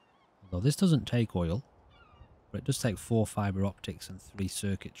 Although this doesn't take oil, but it does take 4 fibre optics and 3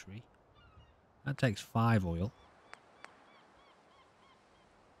 circuitry. That takes 5 oil.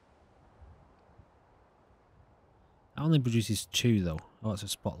 That only produces 2 though. Oh, it's a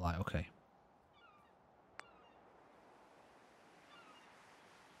spotlight, okay.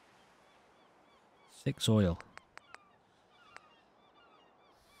 Six oil.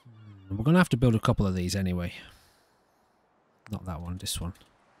 We're going to have to build a couple of these anyway. Not that one, this one.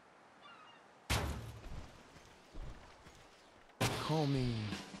 Call me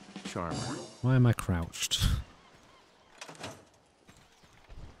Charmer. Why am I crouched?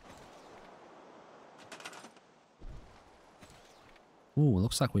 Ooh,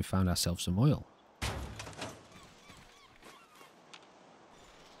 looks like we found ourselves some oil.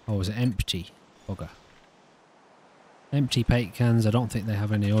 Oh, is it empty? Bugger. Empty paint cans, I don't think they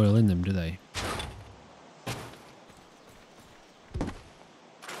have any oil in them, do they?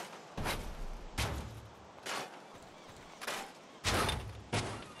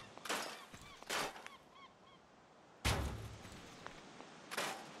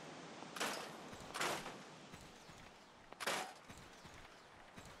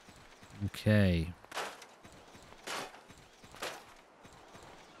 Okay.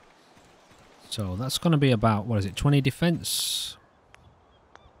 So that's going to be about, what is it, 20 defense?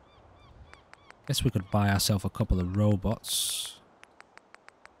 Guess we could buy ourselves a couple of robots.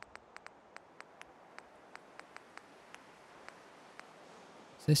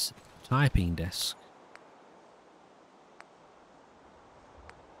 Is this typing desk?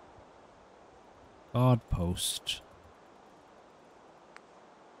 Guard post.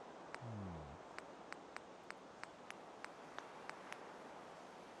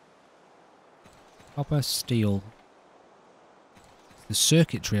 Copper, steel. The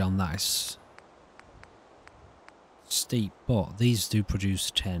circuitry on that is steep, but these do produce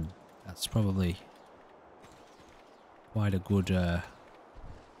 10. That's probably quite a good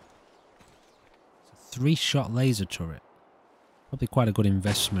 3-shot laser turret. Probably quite a good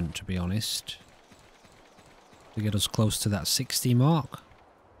investment, to be honest, to get us close to that 60 mark.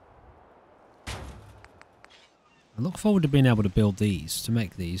 I look forward to being able to build these, to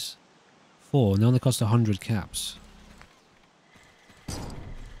make these. 4, and they only cost 100 caps.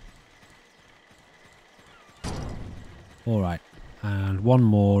 Alright, and one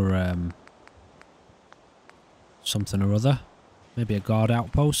more something or other. Maybe a guard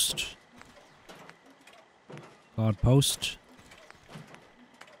outpost. Guard post.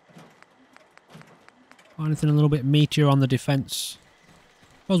 Anything a little bit meatier on the defense?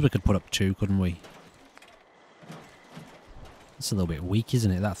 Suppose we could put up 2, couldn't we? It's a little bit weak,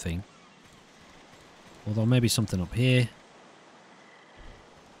 isn't it, that thing? Although maybe something up here.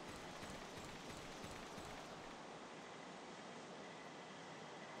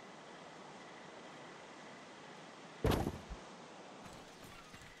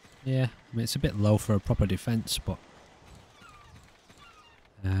 Yeah, I mean it's a bit low for a proper defense, but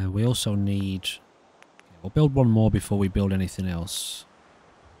we also need... We'll build one more before we build anything else.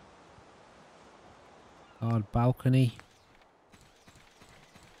 Guard balcony.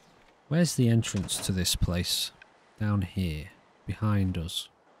 Where's the entrance to this place? Down here, behind us.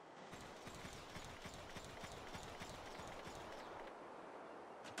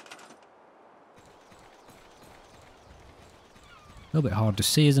 A little bit hard to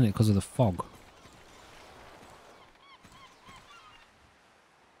see, isn't it, because of the fog?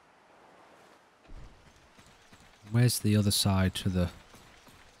 Where's the other side to the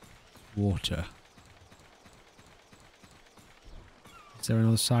water? Is there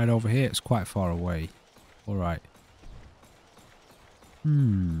another side over here? It's quite far away. Alright.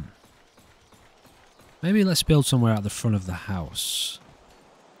 Maybe let's build somewhere at the front of the house.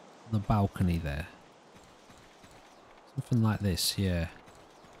 On the balcony there. Something like this, yeah.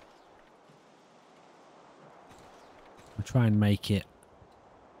 I'll try and make it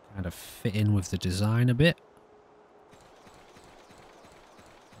kind of fit in with the design a bit.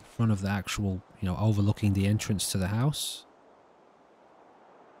 In front of the actual, you know, overlooking the entrance to the house.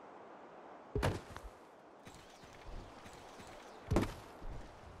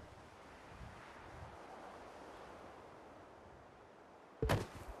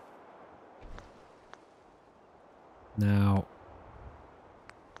 Now,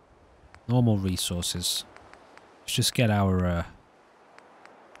 normal resources. Let's just get our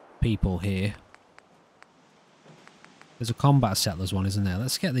people here. There's a combat settlers one, isn't there?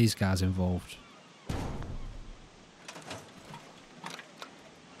 Let's get these guys involved.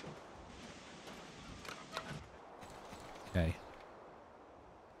 Okay.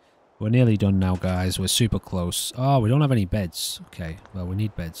 We're nearly done now, guys. We're super close. Oh, we don't have any beds. Okay, well, we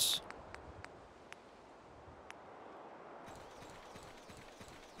need beds.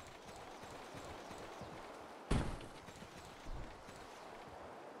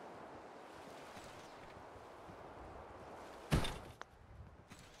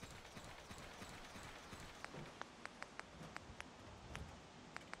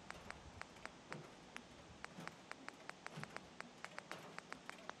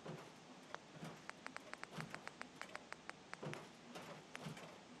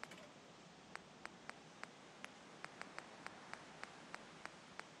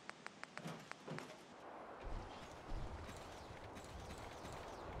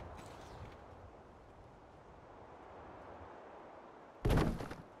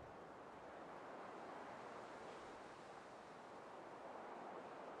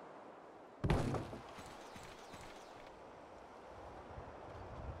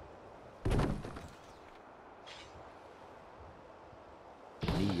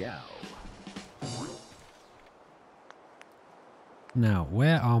 Now,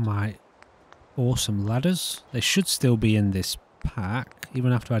 where are my awesome ladders? They should still be in this pack.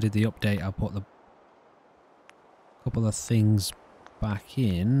 Even after I did the update, I put the couple of things back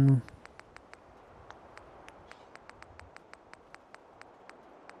in.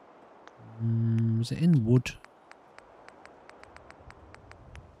 Was it in wood?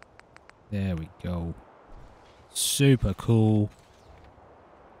 There we go. Super cool.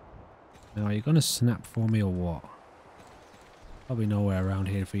 Now, are you going to snap for me or what? Probably nowhere around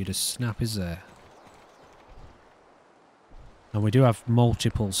here for you to snap, is there? And we do have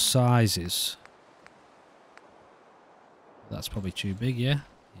multiple sizes. That's probably too big, yeah?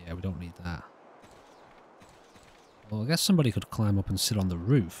 Yeah, we don't need that. Well, I guess somebody could climb up and sit on the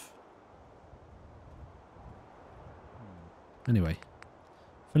roof. Anyway.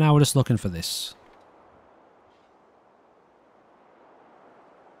 For now, we're just looking for this.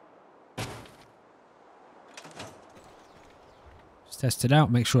 Just test it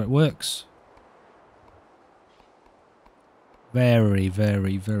out, make sure it works. Very,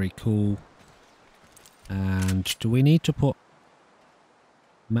 very, very cool. And do we need to put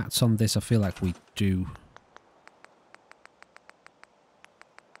mats on this? I feel like we do.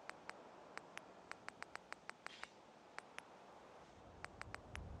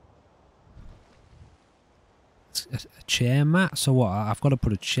 It's a chair mat? So what? I've got to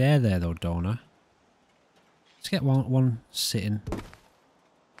put a chair there though, don't I? Let's get one sitting.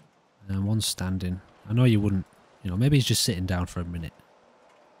 And one standing. I know you wouldn't, you know, maybe he's just sitting down for a minute.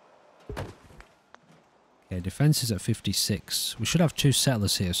 Okay, defense is at 56. We should have 2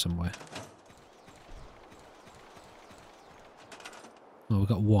 settlers here somewhere. Oh, we've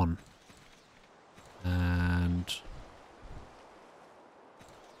got 1. And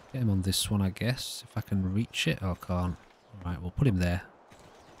get him on this one, I guess. If I can reach it. Oh, I can't. Alright, we'll put him there.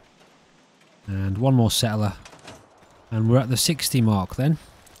 And 1 more settler. And we're at the 60 mark then.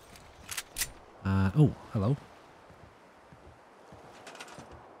 Oh, hello.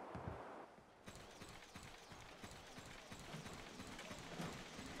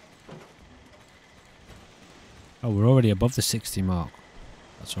 Oh, we're already above the 60 mark.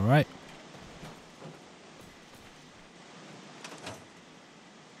 That's alright.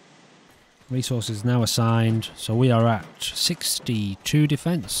 Resources now assigned. So we are at 62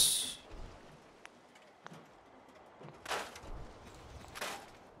 defense.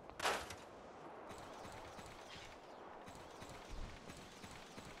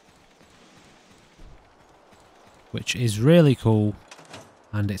 Which is really cool.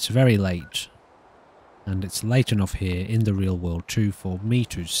 And it's very late. And it's late enough here in the real world too for me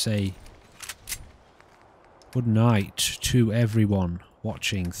to say good night to everyone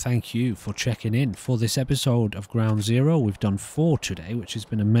watching. Thank you for checking in for this episode of Ground Zero. We've done 4 today, which has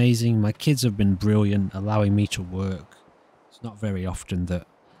been amazing. My kids have been brilliant, allowing me to work. It's not very often that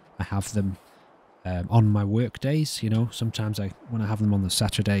I have them on my work days, you know. Sometimes when I have them on the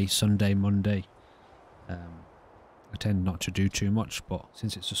Saturday, Sunday, Monday, I tend not to do too much, but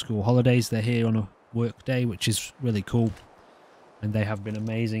since it's the school holidays, they're here on a work day, which is really cool, and they have been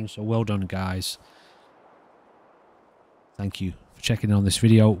amazing, so well done guys. Thank you for checking in on this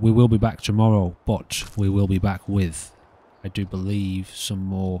video. We will be back tomorrow, but we will be back with, I do believe, some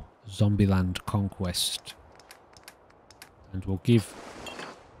more Zombieland Conquest, and we'll give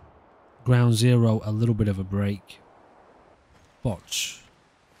Ground Zero a little bit of a break, but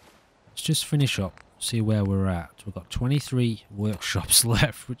let's just finish up, see where we're at. We've got 23 workshops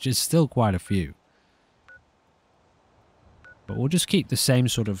left, which is still quite a few. But we'll just keep the same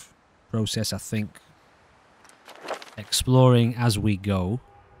sort of process, I think. Exploring as we go.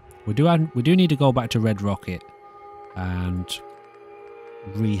 We do need to go back to Red Rocket and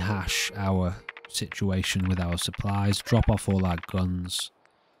rehash our situation with our supplies. Drop off all our guns.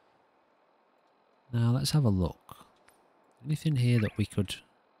 Now let's have a look. Anything here that we could...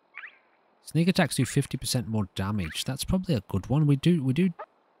 Sneak attacks do 50% more damage. That's probably a good one. We do...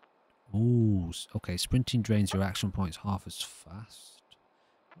 Ooh, okay, sprinting drains your action points half as fast.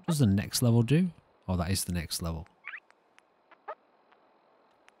 What does the next level do? Oh, that is the next level.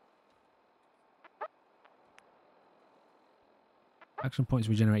 Action points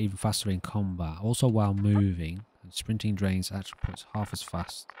regenerate even faster in combat, also while moving, and sprinting drains action points half as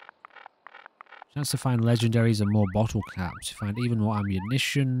fast. Chance to find legendaries and more bottle caps. You find even more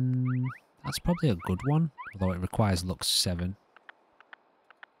ammunition. That's probably a good one, although it requires Lux 7.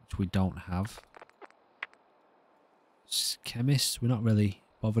 Which we don't have. Chemist, we're not really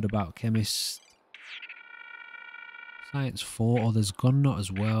bothered about chemist. Science 4, oh there's gun nut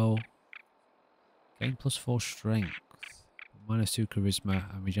as well. Gain +4 strength. -2 charisma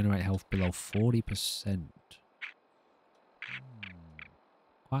and regenerate health below 40%.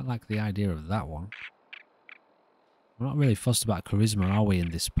 Quite like the idea of that one. We're not really fussed about charisma, are we,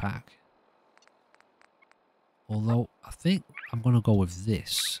 in this pack? Although, I think I'm going to go with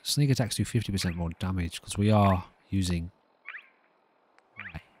this. Sneak attacks do 50% more damage because we are using...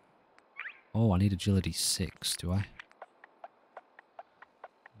 Oh, I need agility 6, do I?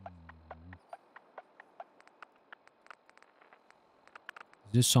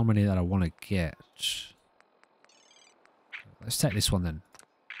 There's so many that I want to get. Let's take this one then.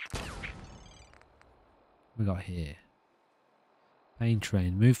 What we got here? Pain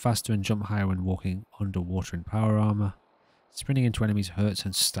train. Move faster and jump higher when walking underwater in power armor. Sprinting into enemies hurts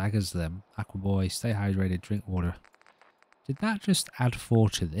and staggers them. Aqua boy, stay hydrated, drink water. Did that just add 4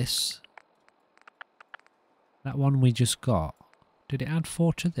 to this? That one we just got. Did it add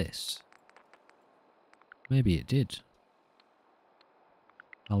 4 to this? Maybe it did.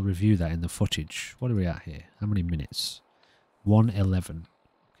 I'll review that in the footage. What are we at here? How many minutes? 1:11.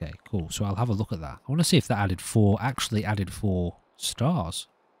 Okay, cool. So I'll have a look at that. I want to see if that actually added 4 stars.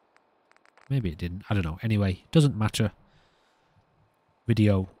 Maybe it didn't. I don't know. Anyway, doesn't matter.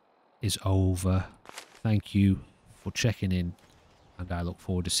 Video is over. Thank you for checking in, and I look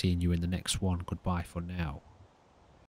forward to seeing you in the next one. Goodbye for now.